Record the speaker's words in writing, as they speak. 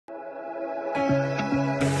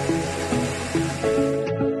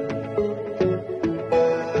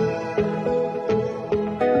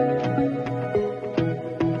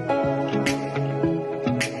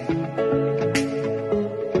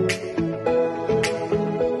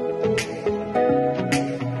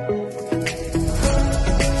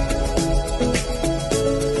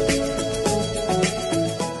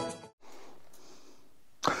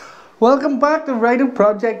Welcome back to Rhino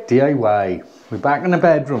Project DIY. We're back in the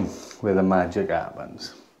bedroom where the magic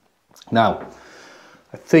happens. Now,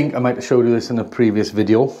 I think I might have showed you this in a previous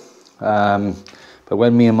video, but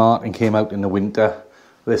when me and Martin came out in the winter,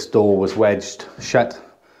 this door was wedged shut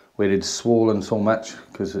where it's swollen so much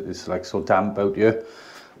because it's like so damp out here.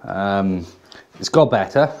 It's got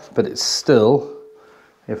better, but it's still,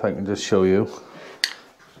 if I can just show you,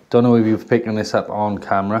 don't know if you've picked this up on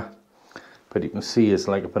camera, but you can see it's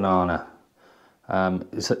like a banana.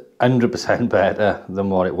 It's 100% better than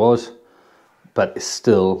what it was, but it's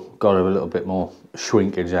still got a little bit more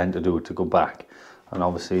shrinkage then to do to go back. And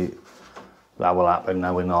obviously that will happen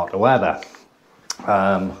now in hot weather.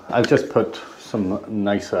 I've just put some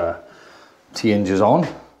nicer T-hinges on,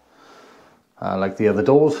 like the other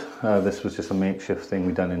doors. This was just a makeshift thing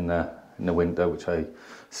we done in the winter, which I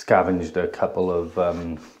scavenged a couple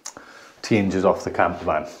of T-hinges off the camper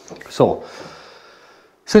van. So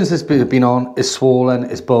since it's been on, it's swollen,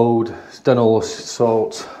 it's bowed, it's done all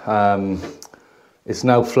sorts. It's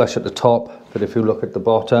now flush at the top, but if you look at the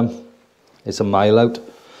bottom, it's a mile out.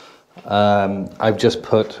 I've just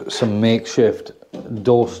put some makeshift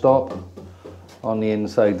doorstop on the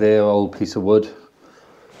inside there, old piece of wood,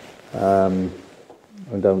 and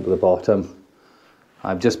down to the bottom.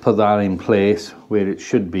 I've just put that in place where it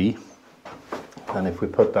should be. And if we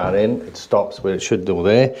put that in, it stops where it should do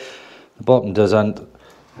there. The bottom doesn't,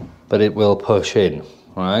 but it will push in,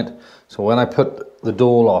 right? So when I put the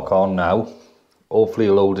door lock on now, hopefully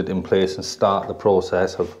it'll hold it in place and start the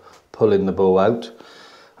process of pulling the bow out.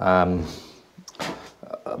 But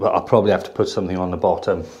I'll probably have to put something on the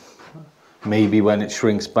bottom. Maybe when it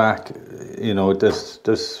shrinks back, you know, it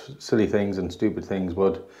does silly things and stupid things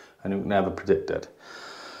would, and you can never predict it.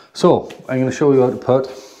 So I'm going to show you how to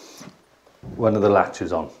put one of the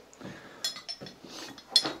latches on.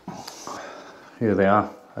 Here they are.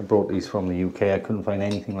 I brought these from the UK. I couldn't find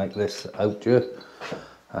anything like this out here.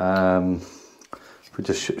 If we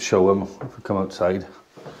just show them, if we come outside.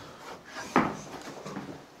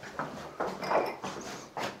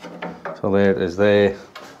 So there it is there.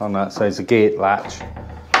 On that side is a gate latch,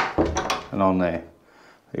 and on there.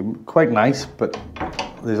 They're quite nice, but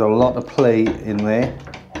there's a lot of play in there,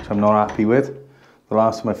 which I'm not happy with. The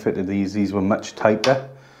last time I fitted these were much tighter,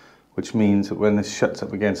 which means that when this shuts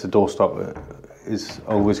up against the doorstop, it's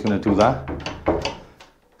always going to do that.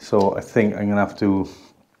 So I think I'm going to have to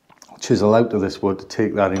chisel out of this wood to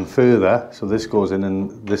take that in further. So this goes in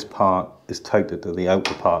and this part is tighter to the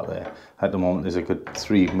outer part there. At the moment there's a good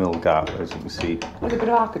 3mm gap, as you can see. With a bit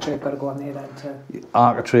of architrave got to go on there then too.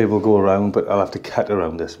 Architrave will go around, but I'll have to cut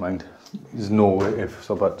around this, mind. There's no ifs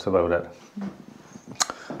or buts about it.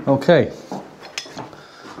 Okay.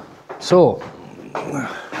 So,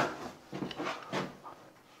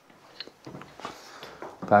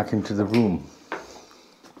 back into the room.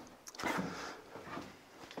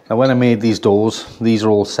 Now when I made these doors, these are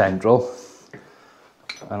all central,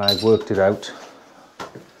 and I've worked it out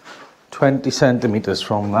 20 centimeters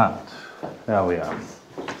from that. There we are.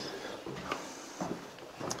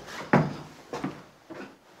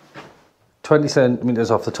 "20 centimeters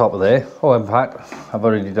off the top of there. Oh, in fact, I've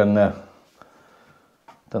already done the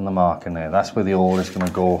mark in there. That's where the hole is going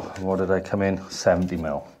to go. What did I come in?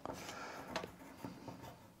 70mm.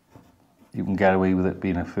 You can get away with it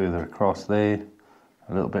being a further across there,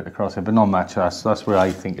 a little bit across there, but not much. That's where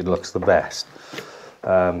I think it looks the best.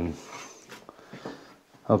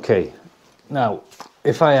 Okay, now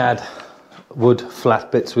if I had wood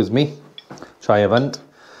flat bits with me, which I haven't,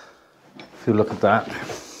 if you look at that,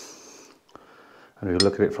 and if you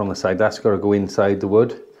look at it from the side, that's got to go inside the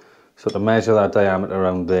wood. So to measure that diameter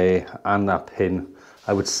around there and that pin,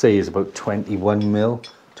 I would say is about 21mm,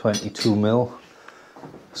 22mm.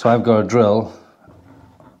 So I've got to drill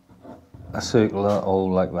a circular hole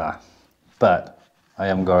like that, but I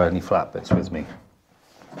haven't got any flat bits with me.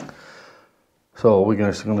 So we're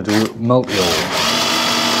just going to do multi-hole.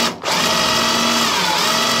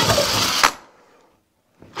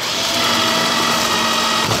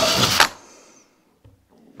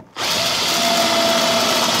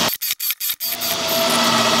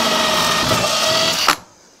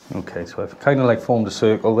 Okay, so I've kind of like formed a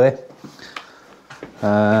circle there.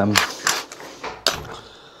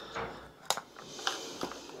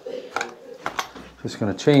 Just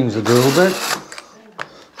going to change the drill bit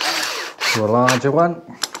to a larger one.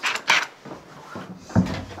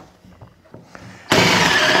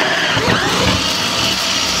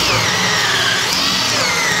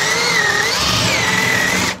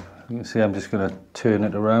 You can see I'm just going to turn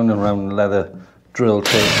it around and around the leather drill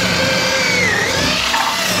tape.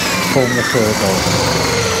 Form the circle.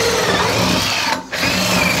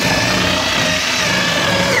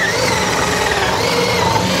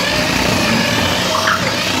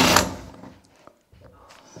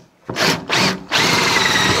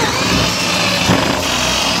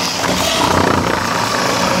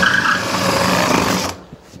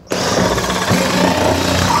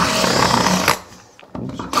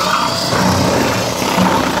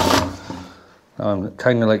 I'm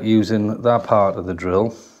kind of like using that part of the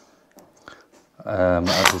drill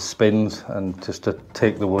as it spins, and just to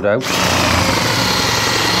take the wood out.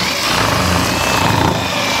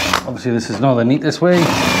 Obviously this is not the neatest way.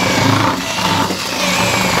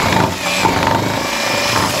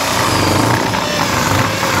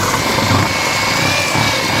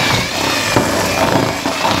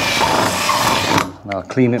 And I'll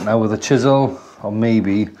clean it now with a chisel, or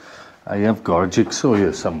maybe I have got a jigsaw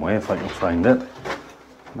here somewhere if I can find it.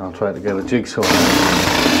 And I'll try to get a jigsaw.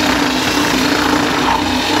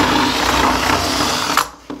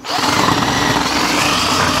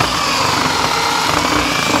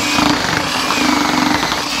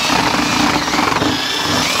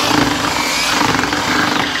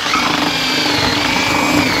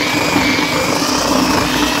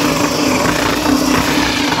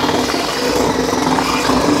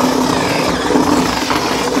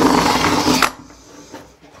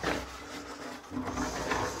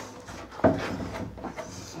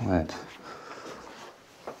 Right.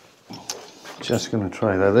 Just going to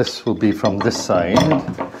try that. This will be from this side,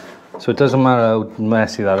 so it doesn't matter how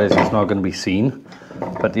messy that is, it's not going to be seen.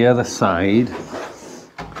 But the other side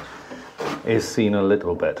is seen a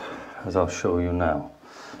little bit, as I'll show you now.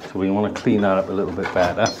 So we want to clean that up a little bit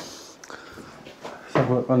better. So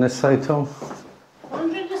work on this side, Tom.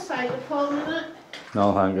 Wonder the side of for a minute.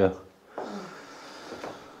 No, thank you.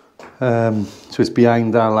 So it's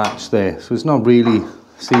behind that latch there, so it's not really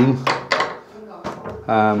seen.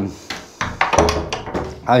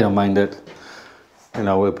 I don't mind it. You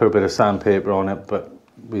know, we'll put a bit of sandpaper on it, but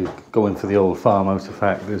we're going for the old farmhouse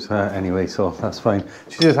effect anyway, so that's fine.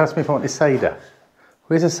 She just asked me if I wanted cider.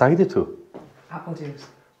 Where's the cider to? Apple juice.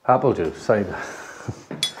 Apple juice, cider.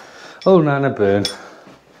 Oh, Nana burn.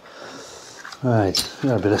 Right,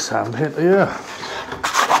 got a bit of sandpaper here.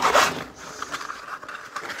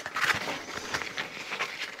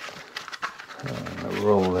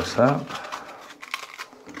 Roll this up.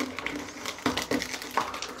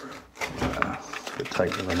 A bit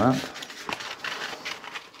tighter than that.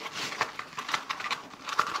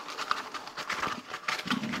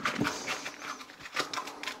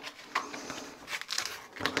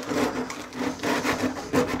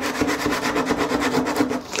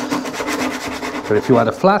 But if you had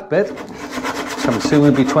a flat bit, which I'm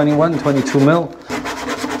assuming would be 21, 22 mil,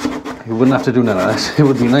 you wouldn't have to do none of this. It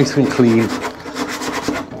would be nice and clean.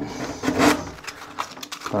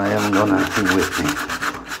 But I haven't got anything with me.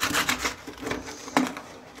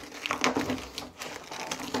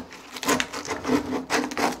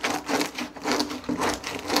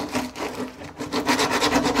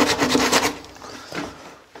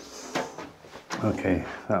 Okay,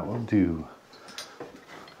 that will do.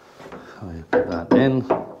 So you put that in.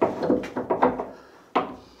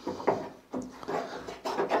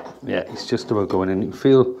 Yeah, it's just about going in. You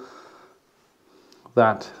feel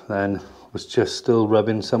that then was just still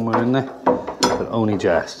rubbing somewhere in there, but only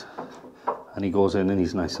just. And he goes in and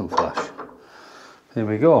he's nice and flush. There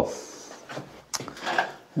we go.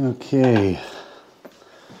 Okay.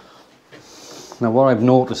 Now what I've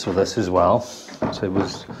noticed with this as well, so it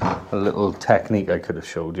was a little technique I could have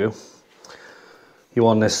showed you. You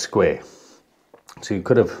want this square. So you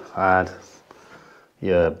could have had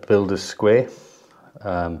your builder's square,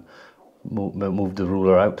 move the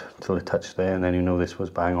ruler out until it touched there, and then you know this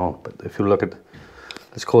was bang on. But if you look at,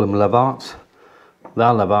 let's call them love arts, that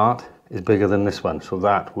love art is bigger than this one, so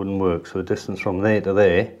that wouldn't work. So the distance from there to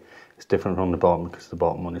there is different from the bottom because the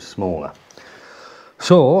bottom one is smaller.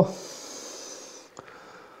 So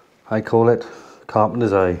I call it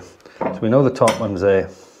carpenter's eye. So we know the top one's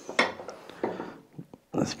there.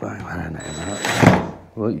 Let's bang that in there.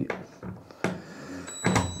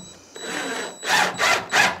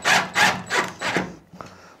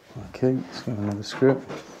 Okay, let's get another screw.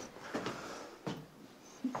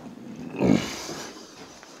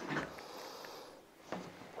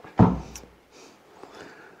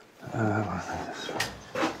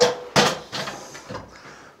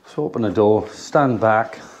 So open the door, stand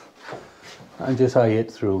back, and just eye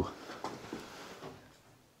it through.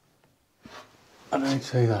 And I'd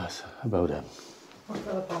say that's about it. I've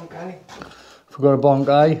got a bonk eye. Forgot a bonk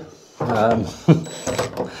eye.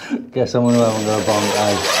 Guess someone who hasn't got a bonk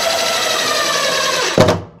eye.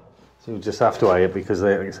 So you just have to eye it because,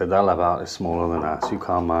 like I said, that love art is smaller than that, so you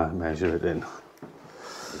can't measure it in.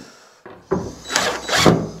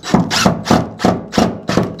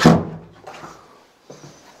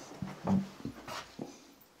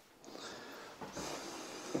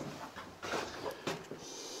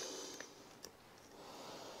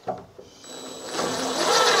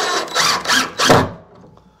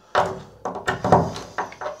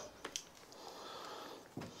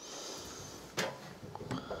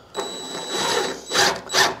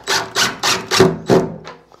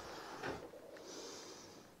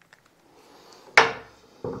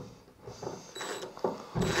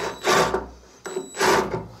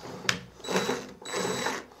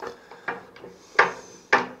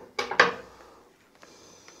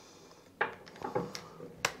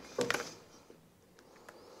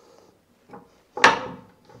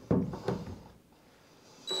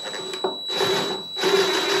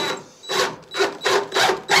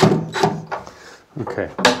 Okay.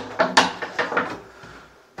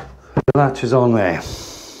 The latch is on there.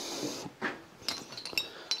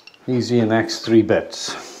 These are your next 3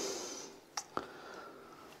 bits.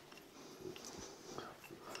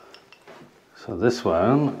 So this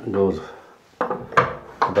one goes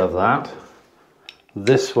above that.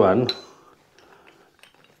 This one,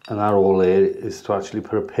 and that all there is to actually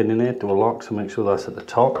put a pin in it to a lock, so make sure that's at the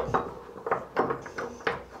top.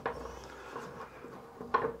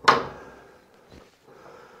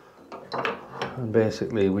 And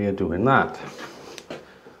basically we are doing that.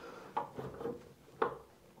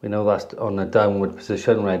 We know that's on a downward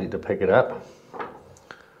position, ready to pick it up.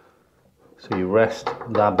 So you rest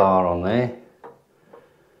that bar on there.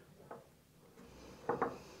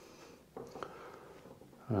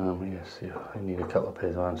 Yes, yeah, I need a couple of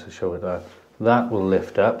pairs of hands to show it that. That will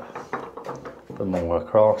lift up the more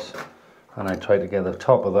across, and I try to get the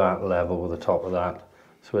top of that level with the top of that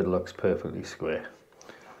so it looks perfectly square.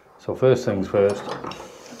 So first things first,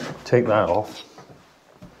 take that off.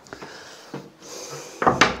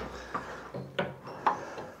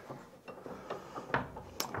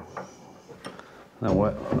 Now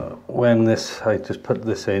when this, I just put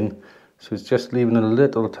this in, so it's just leaving a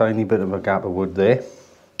little tiny bit of a gap of wood there,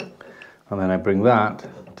 and then I bring that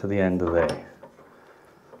to the end of there,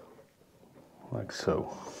 like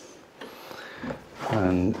so.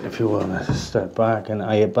 And if you want to step back and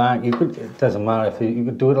eye it back, you could, it doesn't matter if you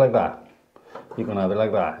could do it like that. You can have it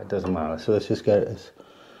like that, it doesn't matter. So let's just get it as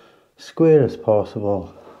square as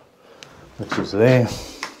possible, which is there.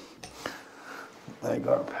 I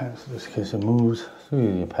got a pencil just in case it moves. So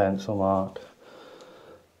you your pencil mark.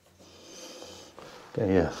 Get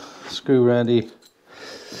your screw ready.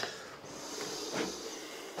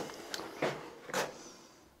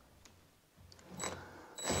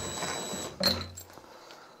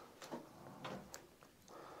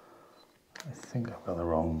 I think I've got the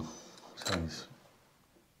wrong size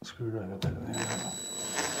screwdriver bit in there.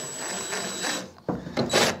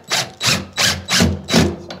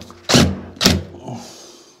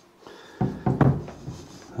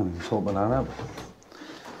 I'm just open that up.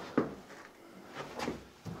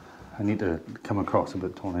 I need to come across a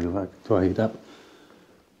bit to eye it up.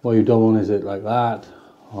 What you don't want is it like that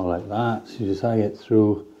or like that. So you just eye it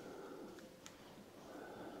through.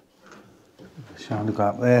 The shadow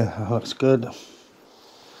gap there, that looks good.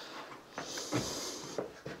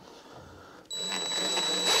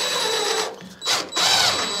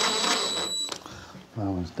 That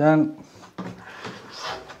one's done.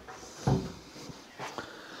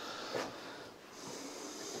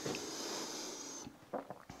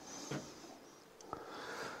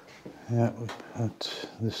 Yeah, we put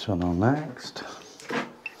this one on next.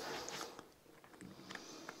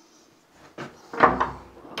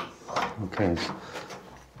 Okay,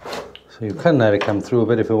 so you can let it come through a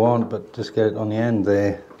bit if you want, but just get it on the end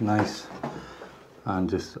there, nice, and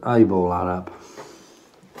just eyeball that up.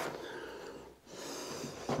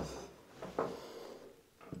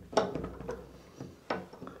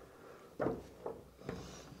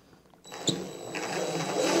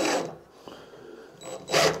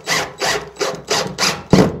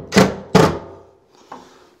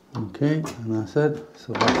 Okay, and that's it.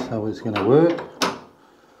 So that's how it's going to work.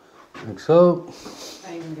 Like so.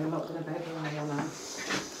 I even go up to the bed when I go now.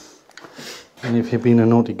 And if you've been a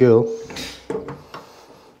naughty girl,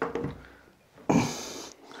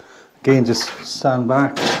 again, just stand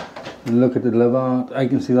back and look at the levant. I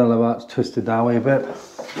can see the levant's twisted that way a bit.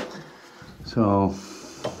 So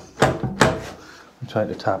I try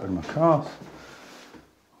to tap him across.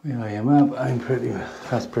 We eye him up.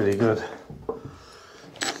 That's pretty good.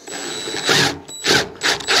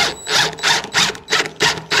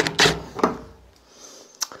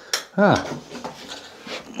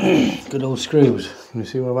 Good old screws. Can you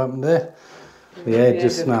see what happened there? The edge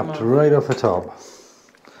just snapped right off the top.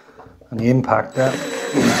 And the impact there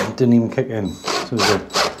didn't even kick in. So it was a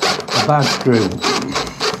bad screw.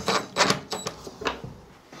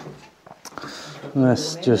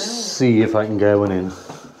 Let's just see if I can get one in.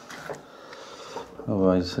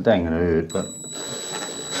 Otherwise it ain't gonna hurt, but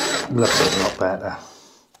it looks a lot better.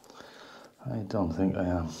 I don't think I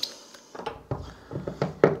am.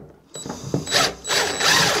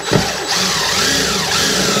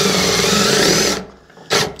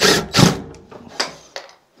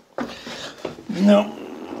 No,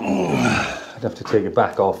 I'd have to take it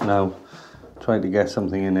back off now, try to get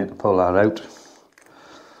something in it to pull that out,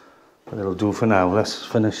 but it'll do for now. Let's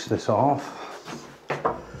finish this off.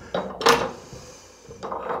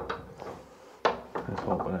 Let's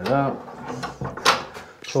open it up,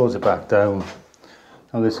 close it back down.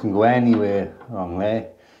 Now this can go anywhere along there,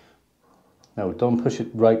 Now don't push it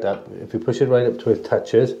right up. If you push it right up to where it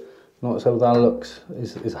touches, notice how that looks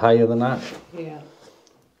is higher than that. Yeah.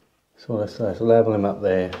 So let's level him up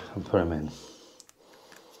there and put him in.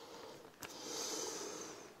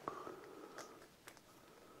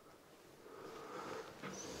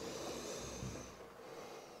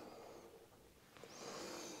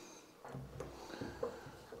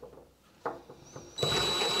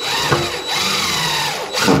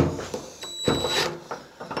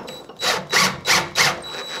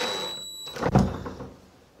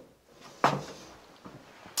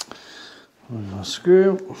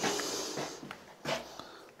 Screw.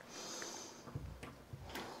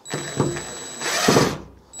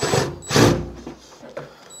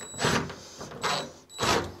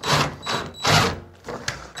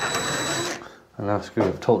 And that screw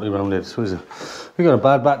I've totally rounded. So we got a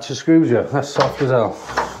bad batch of screws here. That's soft as hell.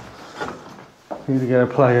 Need to get our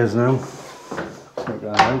pliers now. Take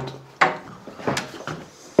that out.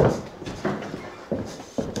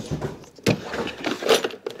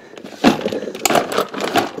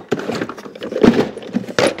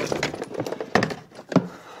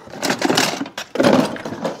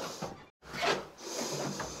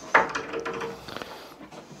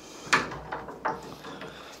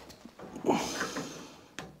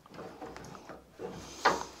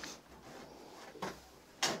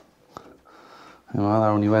 You know, I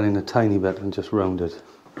only went in a tiny bit and just rounded.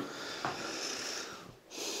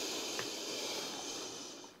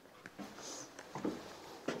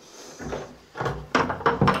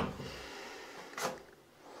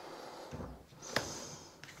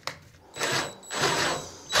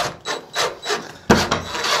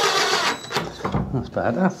 That's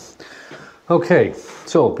better. Okay,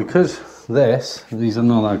 so because these are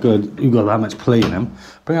not that good, you've got that much play in them,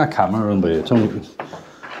 bring our camera around by it. Only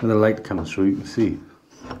when the light comes through, you can see.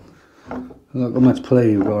 Look how much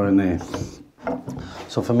play you've got in there.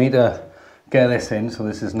 So for me to get this in, so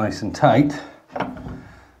this is nice and tight,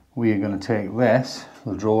 we are going to take this,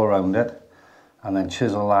 we'll draw around it, and then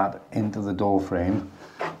chisel that into the door frame.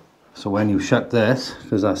 So when you shut this,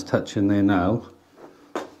 because that's touching there now,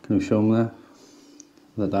 can you show them there?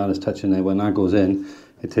 That is touching there. When that goes in,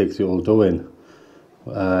 it takes the old door in,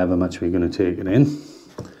 however much we're going to take it in.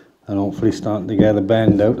 And hopefully starting to get a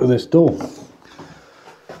bend out of this door.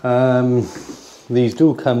 These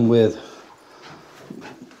do come with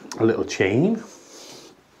a little chain,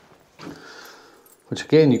 which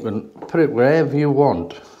again you can put it wherever you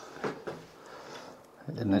want,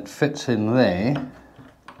 and it fits in there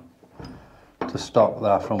to stop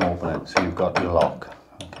that from opening. So you've got your lock,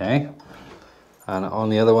 okay? And on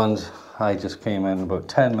the other ones, I just came in about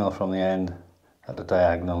 10mm from the end at the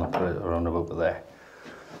diagonal and put it around about there.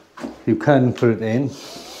 You can put it in.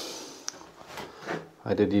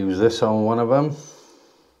 I did use this on one of them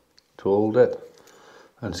to hold it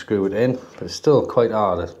and screw it in, but it's still quite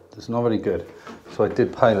hard. It's not very good. So I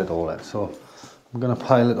did pilot all that. So I'm going to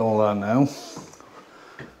pilot all that now.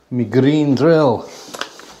 My green drill.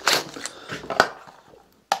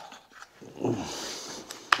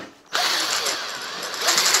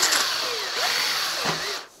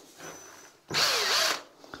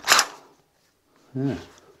 Yeah.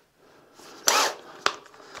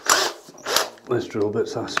 This drill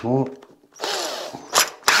bit's that small.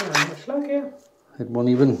 Yeah, much like you. It won't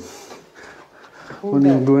even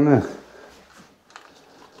go in there.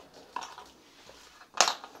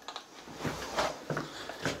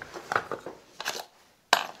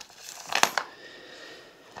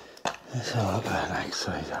 Let's have a look at the next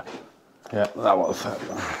side up. Yeah, that will fit.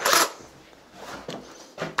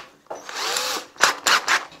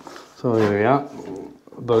 So here we are.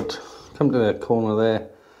 About come to the corner there.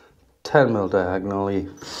 10mm diagonally,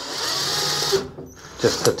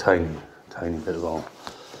 just a tiny bit of all.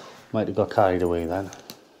 Might have got carried away then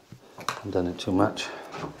and done it too much,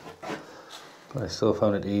 but I still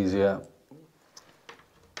found it easier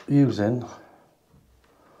using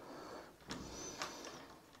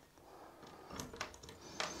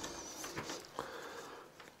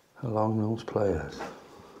along those pliers.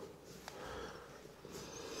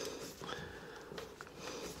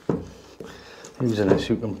 Using this,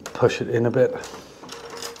 you can push it in a bit.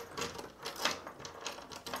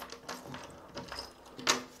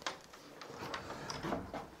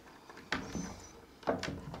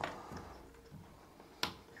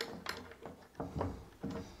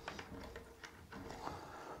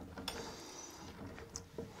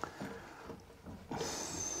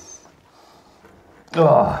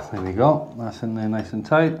 Oh, there we go. That's in there nice and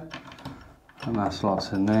tight. And that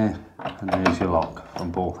slots in there. And there's your lock on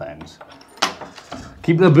both ends.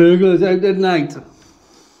 Keep the burglars out at night.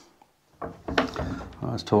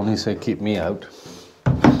 as Tony said, keep me out.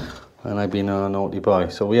 And I've been a naughty boy.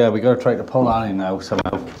 So yeah, we got to try to pull that in now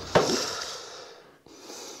somehow.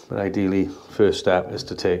 But ideally, first step is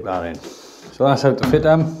to take that in. So that's how to fit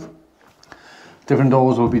them. Different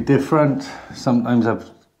doors will be different. Sometimes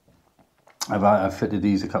I've fitted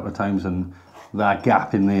these a couple of times and that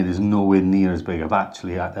gap in there is nowhere near as big. I've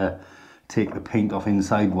actually had to take the paint off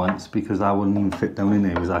inside once because that wouldn't even fit down in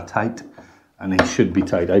there. It was that tight, and they should be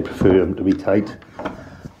tight. I prefer them to be tight,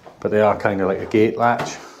 but they are kind of like a gate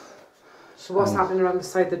latch. So what's happening around the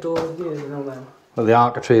side of the door here, you know then? Well, the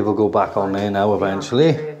architrave will go back on there now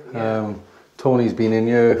eventually. Yeah. Tony's been in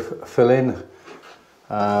here filling.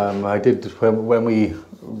 I did when we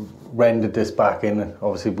rendered this back in.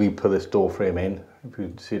 Obviously, we put this door frame in. If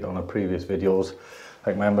you see it on the previous videos,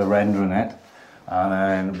 I remember rendering it, and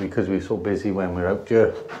then because we were so busy when we were out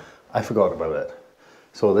here, I forgot about it.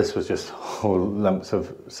 So this was just whole lumps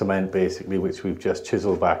of cement basically, which we've just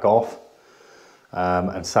chiseled back off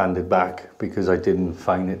and sanded back because I didn't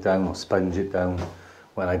fine it down or sponge it down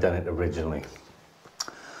when I done it originally.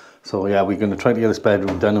 So yeah, we're going to try to get this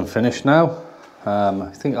bedroom done and finished now.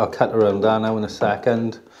 I think I'll cut around that now in a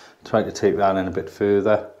second, try to take that in a bit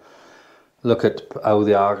further, look at how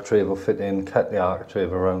the architrave will fit in, cut the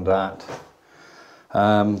architrave around that,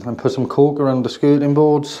 and put some cork around the skirting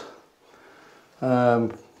boards. You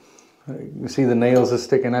see the nails are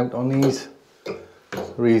sticking out on these.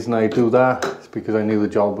 The reason I do that is because I knew the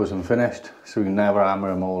job wasn't finished, so you never hammer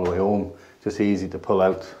them all the way home, just easy to pull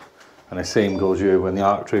out. And the same goes here when the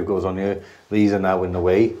architrave goes on here. These are now in the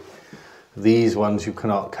way. These ones you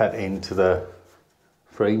cannot cut into the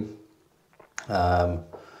frame, so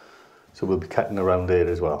we'll be cutting around there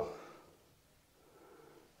as well.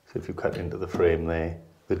 So if you cut into the frame there,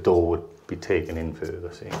 the door would be taken in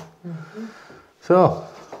further, see. So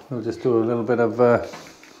we'll just do a little bit of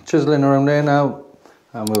chiseling around there now,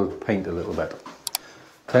 and we'll paint a little bit.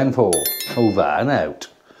 10-4, over and out.